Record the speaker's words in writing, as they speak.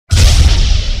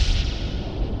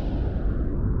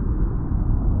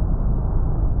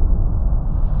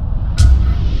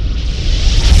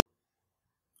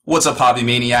What's up, Hobby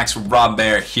Maniacs? Rob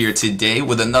Bear here today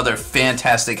with another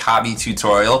fantastic hobby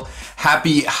tutorial.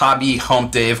 Happy Hobby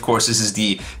Hump Day. Of course, this is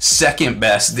the second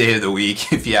best day of the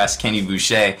week, if you ask Kenny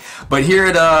Boucher. But here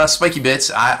at Spiky Bits,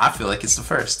 I feel like it's the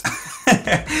first.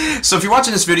 So if you're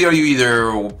watching this video, you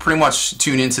either pretty much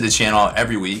tune into the channel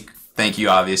every week. Thank you,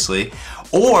 obviously.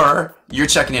 Or you're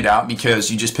checking it out because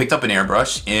you just picked up an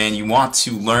airbrush and you want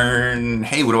to learn,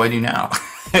 hey, what do I do now?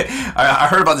 I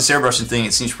heard about this airbrushing thing.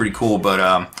 It seems pretty cool, but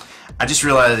I just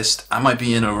realized I might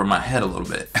be in over my head a little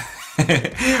bit,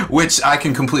 which I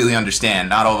can completely understand.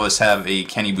 Not all of us have a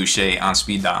Kenny Boucher on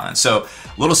speed dialing. So,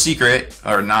 little secret,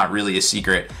 or not really a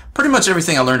secret, pretty much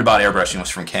everything I learned about airbrushing was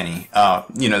from Kenny.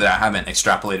 You know, that I haven't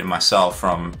extrapolated myself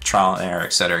from trial and error,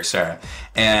 etc., etc.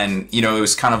 And, you know, it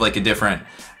was kind of like a different,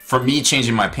 for me,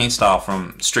 changing my paint style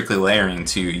from strictly layering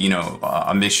to, you know,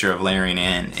 a mixture of layering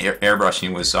and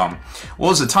airbrushing was, well, it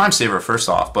was a time saver first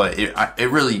off, but it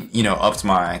really, you know, upped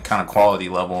my kind of quality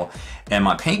level and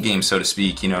my paint game, so to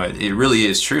speak. You know, it really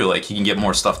is true. Like, you can get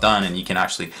more stuff done and you can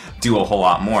actually do a whole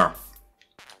lot more.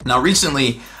 Now,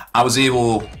 recently, I was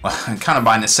able, kind of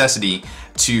by necessity,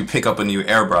 to pick up a new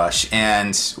airbrush,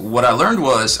 and what I learned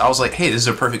was, I was like, hey, this is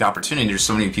a perfect opportunity. There's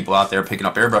so many people out there picking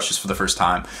up airbrushes for the first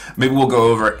time. Maybe we'll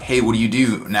go over, hey, what do you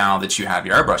do now that you have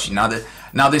your airbrushing?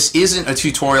 Now this isn't a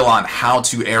tutorial on how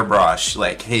to airbrush,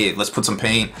 like, hey, let's put some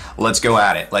paint, let's go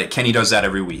at it. Like, Kenny does that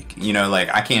every week. You know,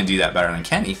 like, I can't do that better than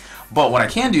Kenny. But what I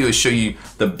can do is show you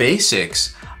the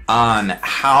basics on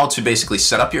how to basically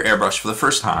set up your airbrush for the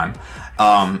first time,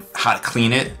 how to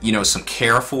clean it, you know, some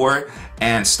care for it,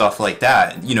 and stuff like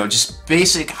that. You know, just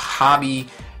basic hobby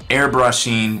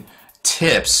airbrushing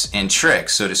tips and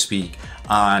tricks, so to speak,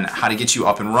 on how to get you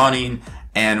up and running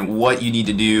and what you need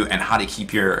to do and how to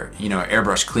keep your, you know,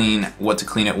 airbrush clean, what to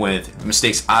clean it with,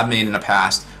 mistakes I've made in the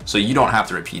past so you don't have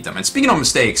to repeat them. And speaking of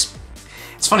mistakes,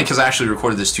 it's funny because I actually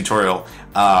recorded this tutorial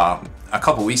a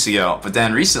couple weeks ago, but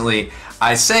then recently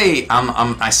I say,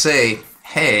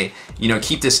 hey, you know,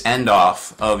 keep this end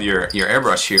off of your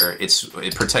airbrush here.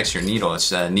 It protects your needle.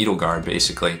 It's a needle guard,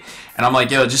 basically. And I'm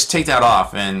like, yo, just take that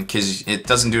off, and because it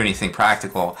doesn't do anything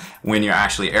practical when you're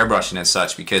actually airbrushing and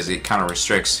such, because it kind of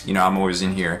restricts, you know, I'm always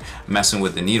in here messing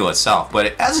with the needle itself.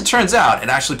 But as it turns out, it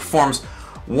actually performs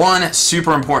one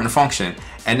super important function,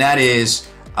 and that is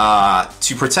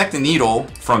to protect the needle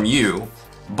from you,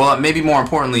 but maybe more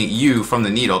importantly, you from the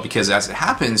needle, because as it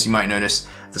happens, you might notice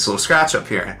this little scratch up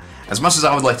here. As much as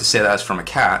I would like to say that's from a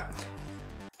cat,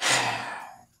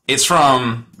 it's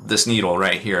from this needle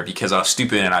right here, because I was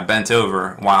stupid and I bent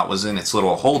over while it was in its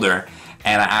little holder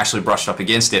and I actually brushed up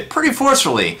against it pretty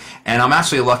forcefully. And I'm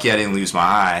actually lucky I didn't lose my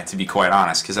eye, to be quite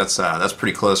honest, because that's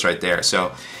pretty close right there.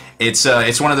 So it's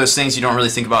one of those things you don't really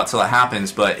think about until it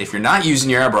happens. But if you're not using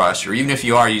your airbrush, or even if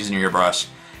you are using your airbrush,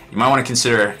 you might want to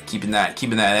consider keeping that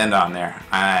end on there.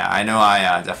 I know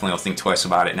I definitely will think twice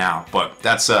about it now, but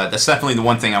that's definitely the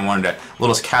one thing I wanted to,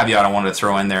 little caveat I wanted to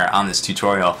throw in there on this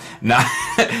tutorial. Now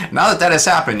that has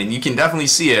happened, and you can definitely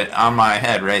see it on my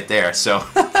head right there. So,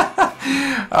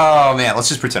 oh man, let's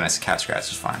just pretend it's a cat scratch.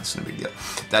 It's fine. It's no big deal.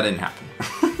 That didn't happen.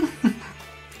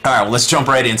 All right, well, let's jump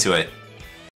right into it.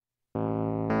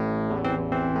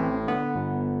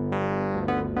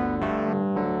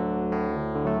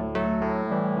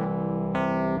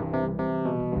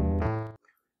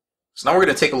 So now we're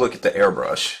going to take a look at the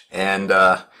airbrush, and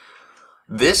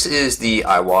this is the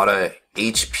Iwata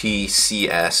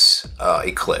HPCS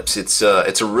Eclipse. It's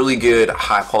a really good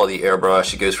high quality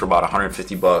airbrush. It goes for about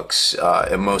 150 bucks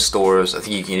in most stores. I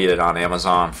think you can get it on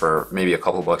Amazon for maybe a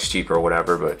couple bucks cheaper or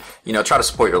whatever, but you know, try to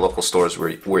support your local stores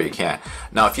where you can.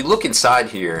 Now if you look inside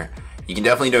here, you can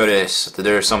definitely notice that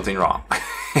there's something wrong.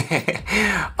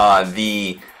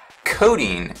 The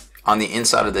coating on the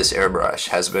inside of this airbrush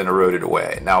has been eroded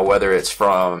away. Now, whether it's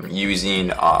from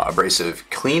using abrasive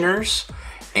cleaners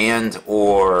and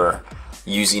or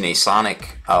using a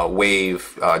sonic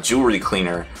wave jewelry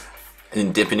cleaner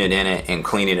and dipping it in it and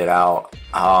cleaning it out,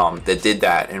 that did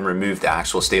that and removed the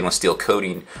actual stainless steel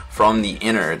coating from the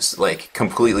innards, like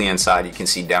completely inside. You can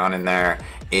see down in there,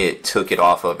 it took it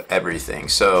off of everything.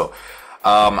 So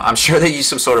I'm sure they used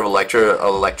some sort of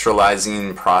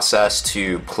electrolyzing process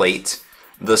to plate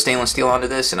the stainless steel onto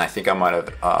this, and I think I might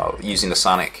have, using the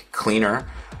sonic cleaner,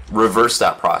 reverse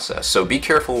that process. So be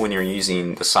careful when you're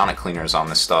using the sonic cleaners on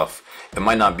this stuff. It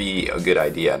might not be a good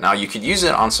idea. Now you could use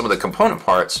it on some of the component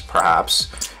parts perhaps,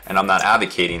 and I'm not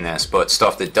advocating this, but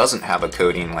stuff that doesn't have a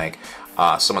coating, like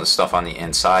some of the stuff on the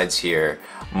insides here,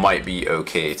 might be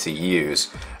okay to use.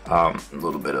 A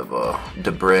little bit of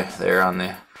debris there on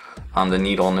the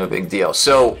needle, no big deal.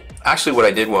 So actually what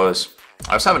I did was,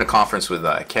 I was having a conference with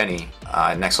Kenny,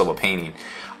 Next Level Painting,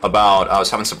 about I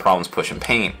was having some problems pushing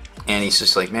paint, and he's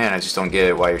just like, man, I just don't get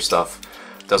it why your stuff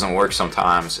doesn't work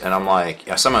sometimes. And I'm like,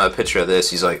 I sent him a picture of this.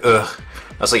 He's like, ugh,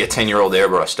 that's like a 10-year-old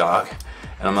airbrush, dog.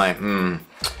 And I'm like,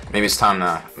 maybe it's time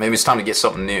to get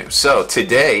something new. So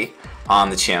today on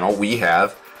the channel we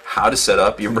have how to set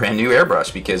up your brand new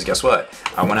airbrush, because guess what?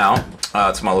 I went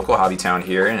out to my local hobby town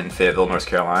here in Fayetteville, North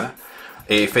Carolina,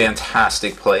 a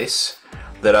fantastic place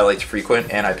that I like to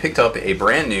frequent, and I picked up a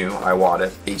brand new Iwata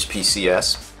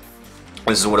HPCS.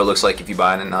 This is what it looks like if you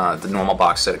buy it in the normal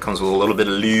box set. It comes with a little bit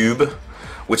of lube,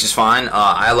 which is fine.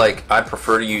 I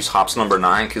prefer to use Hops number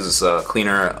 9 because it's a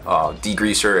cleaner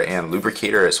degreaser and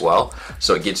lubricator as well.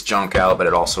 So it gets junk out, but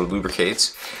it also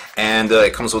lubricates. And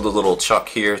it comes with a little chuck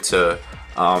here to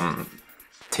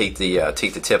take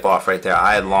the tip off right there.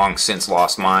 I had long since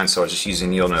lost mine, so I was just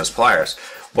using needle nose pliers.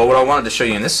 But what I wanted to show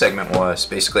you in this segment was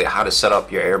basically how to set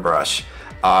up your airbrush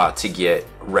to get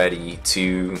ready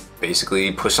to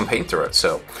basically push some paint through it.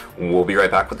 So we'll be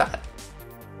right back with that.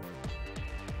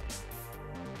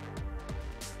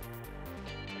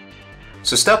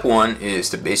 So step one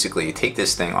is to basically take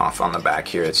this thing off on the back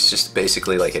here. It's just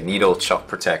basically like a needle chuck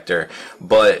protector,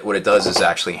 but what it does is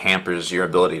actually hampers your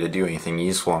ability to do anything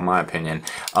useful, in my opinion.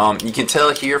 You can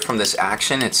tell here from this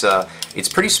action, it's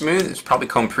pretty smooth. It's probably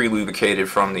come pre-lubricated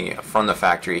from the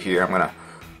factory here. I'm gonna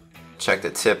check the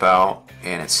tip out,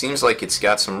 and it seems like it's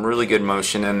got some really good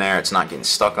motion in there. It's not getting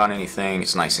stuck on anything.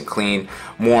 It's nice and clean.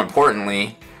 More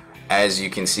importantly, as you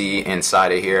can see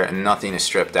inside of here, nothing is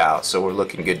stripped out, so we're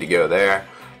looking good to go there.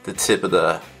 The tip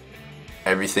of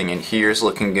everything in here is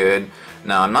looking good.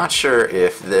 Now I'm not sure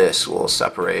if this will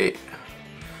separate.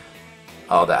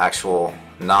 Oh, the actual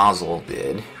nozzle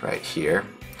did right here,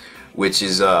 which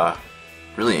is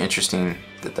really interesting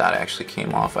that actually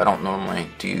came off. I don't normally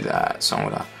do that, so I'm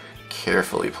gonna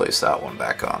carefully place that one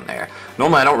back on there.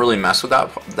 Normally I don't really mess with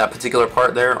that particular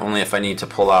part there, only if I need to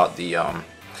pull out the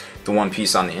one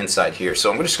piece on the inside here.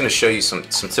 So I'm just going to show you some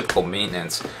typical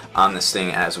maintenance on this thing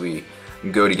as we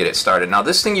go to get it started. Now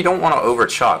this thing you don't want to over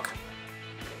chuck.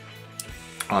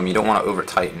 You don't want to over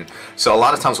tighten. So a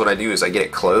lot of times what I do is I get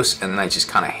it close and then I just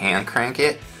kind of hand crank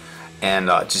it and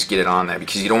just get it on there,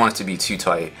 because you don't want it to be too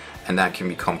tight, and that can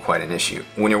become quite an issue.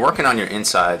 When you're working on your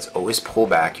insides, always pull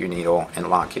back your needle and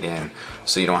lock it in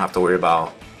so you don't have to worry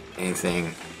about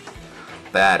anything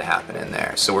bad happening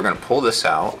there. So we're going to pull this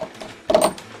out.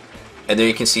 And there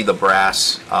you can see the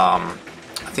brass, I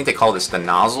think they call this the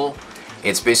nozzle.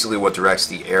 It's basically what directs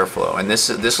the airflow. And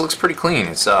this looks pretty clean.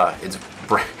 It's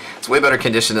way better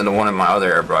condition than the one in my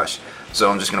other airbrush. So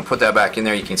I'm just going to put that back in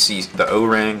there. You can see the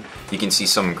O-ring. You can see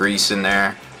some grease in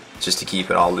there just to keep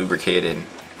it all lubricated.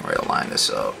 We're going to line this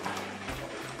up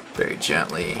very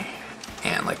gently.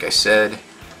 And like I said,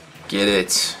 get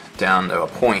it down to a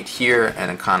point here and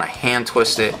then kind of hand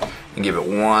twist it and give it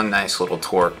one nice little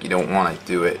torque. You don't want to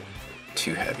do it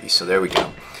too heavy. So there we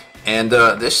go. And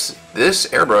this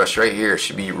airbrush right here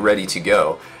should be ready to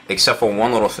go, except for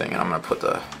one little thing. And I'm going to put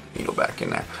the needle back in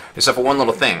there. Except for one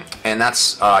little thing, and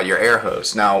that's your air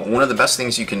hose. Now, one of the best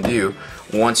things you can do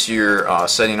once you're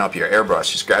setting up your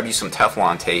airbrush is grab you some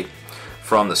Teflon tape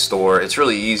from the store. It's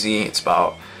really easy. It's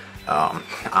about I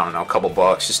don't know, a couple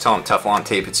bucks. Just tell them Teflon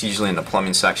tape. It's usually in the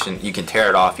plumbing section. You can tear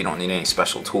it off. You don't need any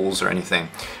special tools or anything.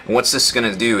 And what this is going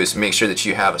to do is make sure that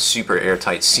you have a super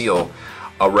airtight seal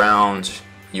around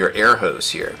your air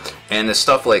hose here. And the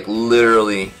stuff like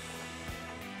literally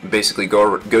basically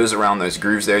goes around those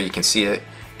grooves there. You can see it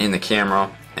in the camera,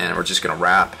 and we're just going to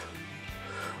wrap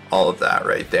all of that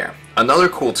right there. Another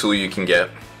cool tool you can get,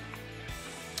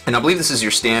 and I believe this is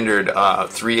your standard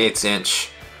 3/8 inch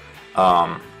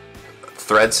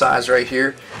thread size right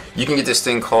here. You can get this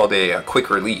thing called a quick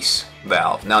release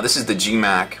valve. Now this is the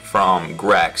GMAC from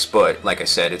Grex, but like I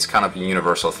said, it's kind of a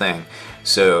universal thing,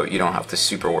 so you don't have to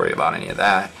super worry about any of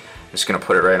that. I'm just going to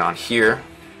put it right on here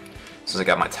since I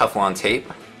got my Teflon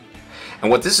tape. And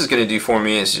what this is going to do for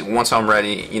me is, once I'm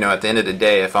ready, you know, at the end of the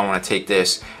day, if I want to take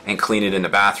this and clean it in the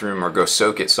bathroom or go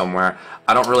soak it somewhere,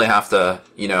 I don't really have to,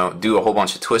 you know, do a whole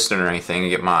bunch of twisting or anything and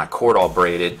get my cord all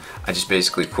braided. I just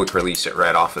basically quick release it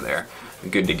right off of there.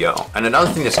 Good to go. And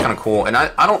another thing that's kind of cool, and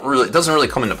it doesn't really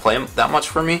come into play that much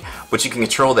for me, but you can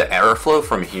control the airflow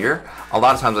from here. A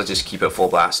lot of times I just keep it full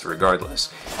blast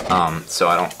regardless, so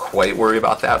I don't quite worry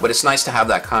about that. But it's nice to have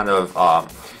that kind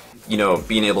of you know,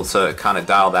 being able to kind of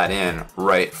dial that in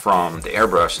right from the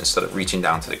airbrush instead of reaching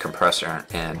down to the compressor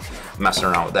and messing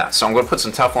around with that. So I'm going to put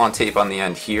some Teflon tape on the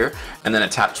end here and then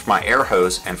attach my air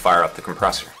hose and fire up the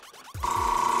compressor.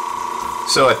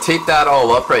 So I taped that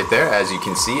all up right there, as you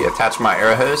can see. Attached my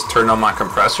air hose, turned on my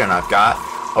compressor, and I've got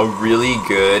a really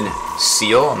good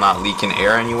seal. I'm not leaking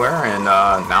air anywhere, and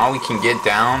now we can get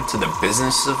down to the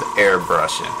business of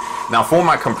airbrushing. Now for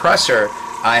my compressor,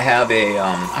 I have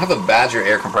a Badger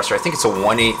air compressor. I think it's a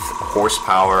 1/8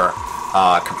 horsepower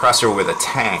compressor with a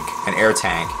tank, an air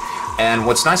tank. And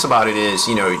what's nice about it is,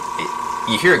 you know,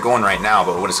 you hear it going right now,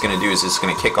 but what it's going to do is it's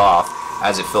going to kick off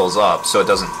as it fills up, so it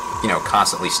doesn't, you know,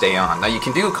 constantly stay on. Now you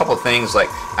can do a couple of things, like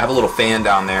I have a little fan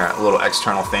down there, a little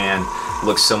external fan,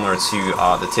 looks similar to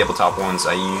the tabletop ones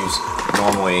I use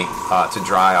normally to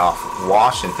dry off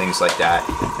wash and things like that.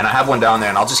 And I have one down there,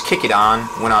 and I'll just kick it on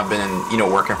when I've been, you know,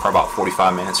 working for about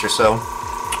 45 minutes or so.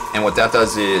 And what that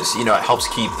does is, you know, it helps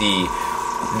keep the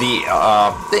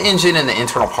engine and the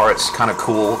internal parts kind of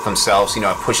cool themselves. You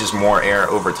know, it pushes more air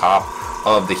over top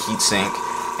of the heatsink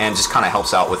and just kind of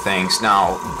helps out with things.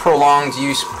 Now, prolonged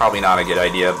use, probably not a good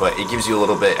idea, but it gives you a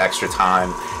little bit extra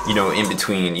time, you know, in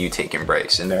between you taking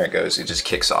breaks. And there it goes, it just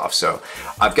kicks off. So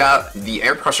I've got the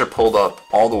air pressure pulled up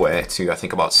all the way to, I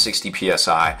think, about 60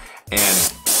 PSI.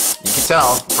 And you can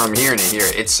tell from here to here,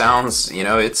 it sounds, you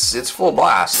know, it's full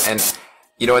blast. And,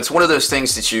 you know, it's one of those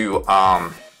things that you,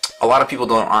 a lot of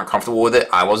people aren't comfortable with it.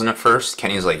 I wasn't at first.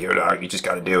 Kenny was like, yo, dog, you just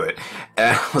got to do it.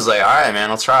 And I was like, all right, man,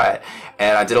 let's try it.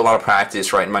 And I did a lot of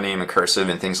practice writing my name in cursive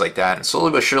and things like that. And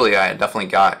slowly but surely, I definitely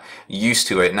got used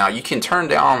to it. Now, you can turn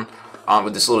down,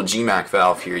 with this little GMAC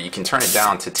valve here, you can turn it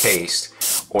down to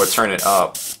taste or turn it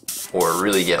up or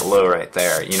really get low right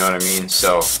there. You know what I mean?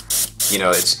 So, you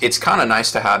know, it's kind of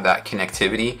nice to have that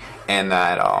connectivity and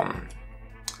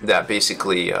that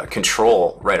basically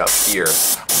control right up here.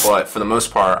 But for the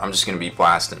most part, I'm just going to be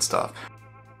blasting stuff.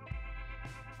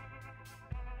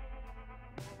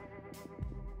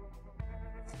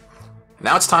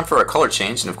 Now it's time for a color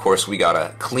change, and of course we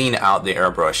gotta clean out the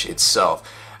airbrush itself.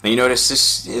 Now you notice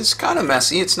this is kind of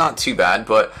messy. It's not too bad,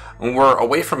 but we're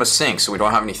away from a sink, so we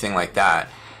don't have anything like that.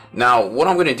 Now what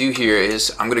I'm gonna do here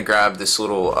is I'm gonna grab this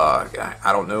little,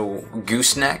 I don't know,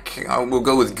 gooseneck. We'll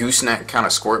go with gooseneck kind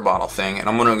of squirt bottle thing, and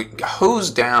I'm gonna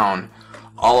hose down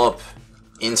all up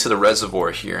into the reservoir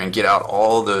here and get out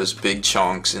all those big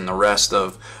chunks and the rest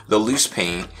of the loose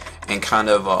paint, and kind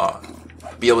of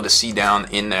be able to see down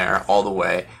in there all the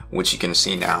way, which you can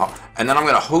see now. And then I'm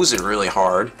gonna hose it really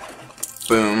hard,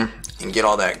 boom, and get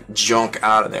all that junk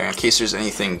out of there in case there's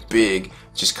anything big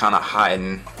just kind of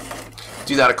hiding.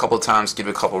 Do that a couple of times, give it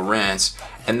a couple rinse,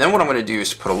 and then what I'm going to do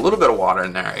is put a little bit of water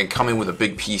in there and come in with a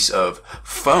big piece of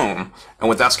foam. And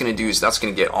what that's going to do is that's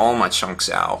going to get all my chunks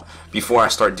out before I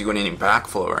start doing any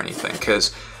backflow or anything.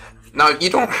 Because now you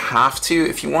don't have to,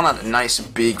 if you want a nice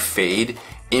big fade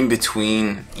in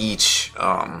between each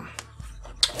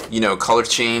you know, color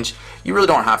change, you really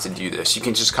don't have to do this. You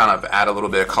can just kind of add a little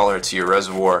bit of color to your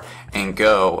reservoir and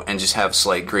go and just have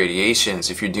slight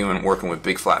gradations if you're working with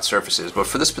big flat surfaces. But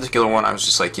for this particular one, I was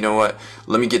just like, you know what,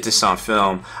 let me get this on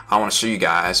film. I want to show you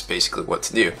guys basically what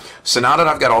to do. So now that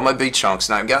I've got all my big chunks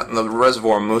and I've got the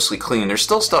reservoir mostly clean, there's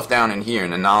still stuff down in here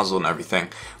in the nozzle and everything.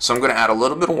 So I'm going to add a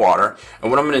little bit of water, and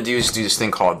what I'm going to do is do this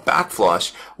thing called back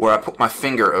flush, where I put my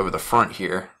finger over the front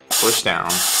here, push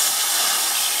down,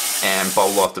 and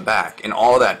bubble off the back, and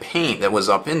all that paint that was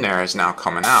up in there is now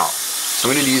coming out. So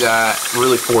I'm going to do that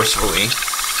really forcefully.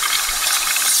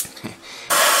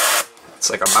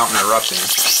 It's like a mountain erupting.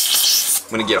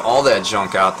 I'm going to get all that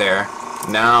junk out there.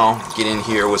 Now get in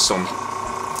here with some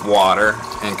water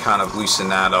and kind of loosen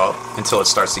that up until it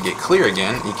starts to get clear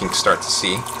again. You can start to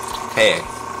see, hey,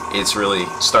 it's really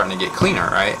starting to get cleaner,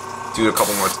 right? Do a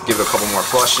couple more, give it a couple more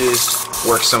flushes,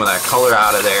 work some of that color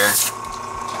out of there,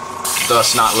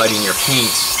 thus not letting your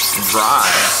paint dry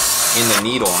in the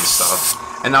needle and stuff.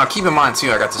 And now keep in mind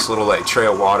too, I got this little like tray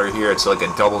of water here. It's like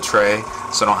a double tray,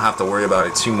 so I don't have to worry about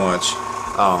it too much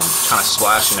kind of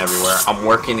splashing everywhere. I'm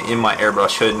working in my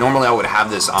airbrush hood. Normally I would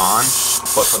have this on,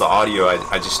 but for the audio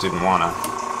I just didn't want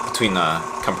to, between the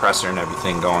compressor and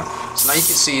everything going. So now you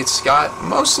can see it's got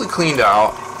mostly cleaned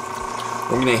out.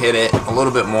 We're going to hit it a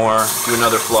little bit more, do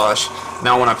another flush.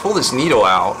 Now when I pull this needle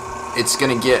out, it's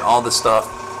going to get all the stuff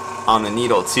on the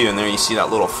needle too, and there you see that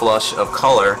little flush of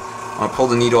color. I'm going to pull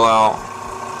the needle out,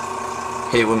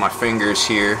 hit it with my fingers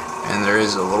here, and there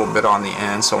is a little bit on the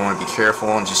end, so I want to be careful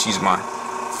and just use my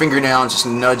fingernail and just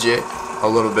nudge it a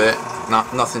little bit.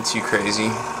 Nothing too crazy. You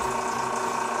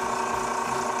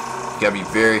gotta be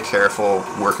very careful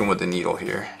working with the needle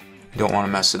here. You don't want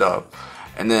to mess it up.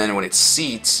 And then when it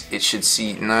seats, it should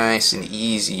seat nice and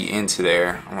easy into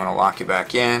there. I'm gonna lock it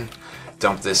back in,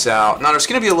 dump this out. Now there's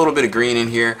gonna be a little bit of green in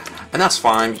here, and that's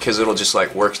fine because it'll just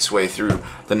like work its way through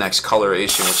the next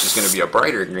coloration, which is gonna be a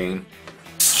brighter green.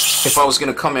 If I was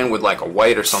gonna come in with like a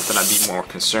white or something, I'd be more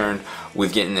concerned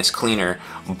with getting this cleaner.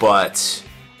 But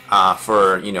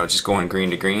for, you know, just going green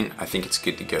to green, I think it's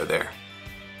good to go there.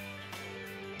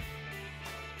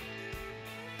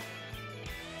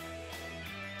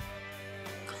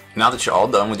 Now that you're all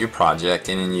done with your project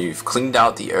and you've cleaned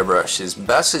out the airbrush as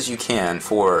best as you can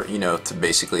for, you know, to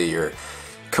basically you're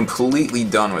completely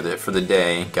done with it for the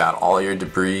day, got all your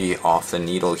debris off the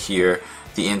needle here,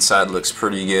 the inside looks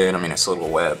pretty good. I mean, it's a little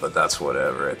wet, but that's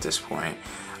whatever at this point.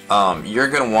 You're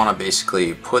going to want to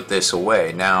basically put this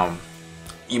away. Now,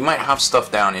 you might have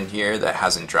stuff down in here that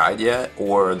hasn't dried yet,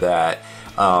 or that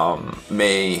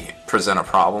may present a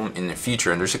problem in the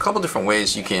future, and there's a couple different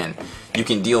ways you can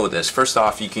deal with this. First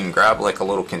off, you can grab like a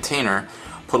little container,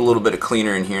 put a little bit of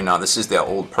cleaner in here. Now this is the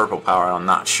old purple powder. I'm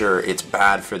not sure it's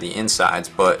bad for the insides,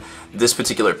 but this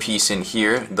particular piece in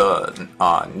here, the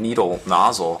needle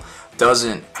nozzle,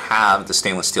 doesn't have the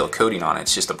stainless steel coating on it.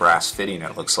 It's just a brass fitting,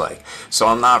 it looks like. So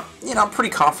I'm not, you know, I'm pretty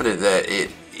confident that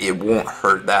it won't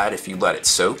hurt that if you let it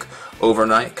soak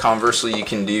overnight. Conversely, you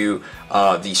can do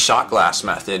the shot glass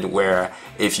method, where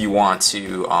if you want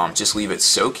to just leave it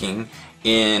soaking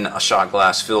in a shot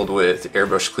glass filled with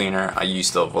airbrush cleaner. I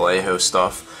use the Vallejo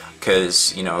stuff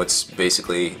because, you know, it's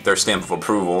basically their stamp of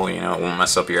approval. You know, it won't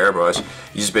mess up your airbrush.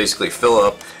 You just basically fill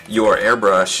up your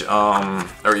airbrush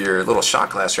or your little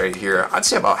shot glass right here. I'd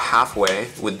say about halfway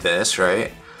with this,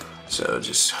 right? So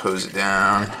just hose it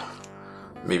down,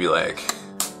 maybe like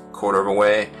quarter of a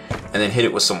way, and then hit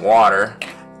it with some water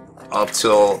up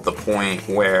till the point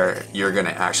where you're gonna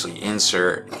actually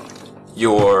insert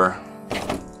your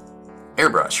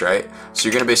airbrush, right? So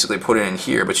you're gonna basically put it in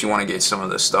here, but you want to get some of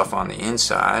the stuff on the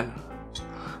inside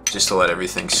just to let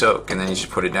everything soak, and then you just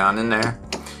put it down in there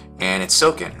and it's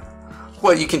soaking.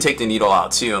 Well, you can take the needle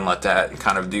out too and let that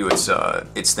kind of do its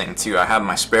thing too. I have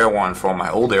my spare one for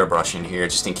my old airbrush in here,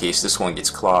 just in case this one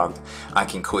gets clogged. I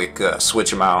can quick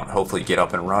switch them out and hopefully get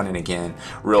up and running again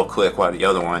real quick while the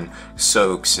other one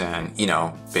soaks and, you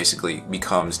know, basically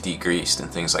becomes degreased and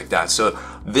things like that. So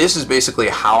this is basically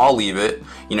how I'll leave it.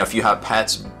 You know, if you have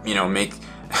pets, you know,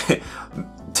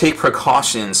 take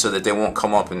precautions so that they won't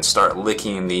come up and start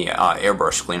licking the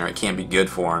airbrush cleaner. It can't be good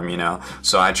for them, you know.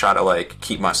 So I try to like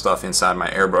keep my stuff inside my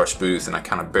airbrush booth, and I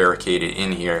kind of barricade it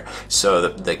in here so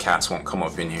that the cats won't come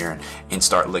up in here and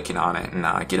start licking on it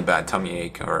and get a bad tummy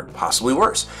ache or possibly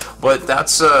worse. But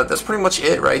that's pretty much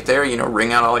it right there. You know,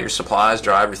 wring out all your supplies,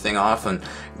 dry everything off, and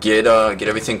get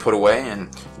everything put away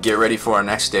and get ready for our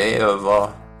next day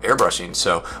of airbrushing.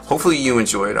 So hopefully you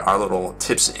enjoyed our little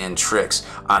tips and tricks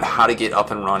on how to get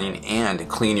up and running and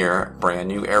clean your brand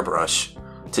new airbrush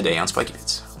today on Spiky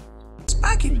Bits.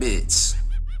 Spiky Bits.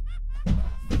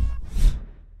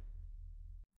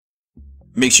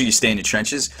 Make sure you stay in the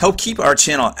trenches. Help keep our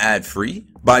channel ad-free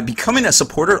by becoming a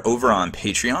supporter over on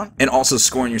Patreon and also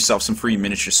scoring yourself some free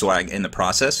miniature swag in the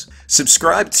process.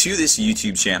 Subscribe to this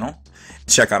YouTube channel.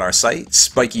 Check out our site,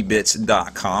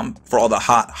 spikybits.com, for all the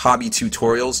hot hobby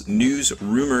tutorials, news,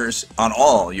 rumors on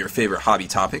all your favorite hobby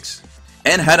topics.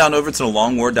 And head on over to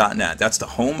thelongwar.net. That's the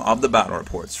home of the battle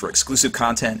reports for exclusive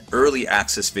content, early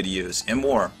access videos, and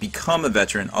more. Become a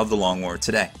veteran of the Long War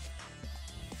today.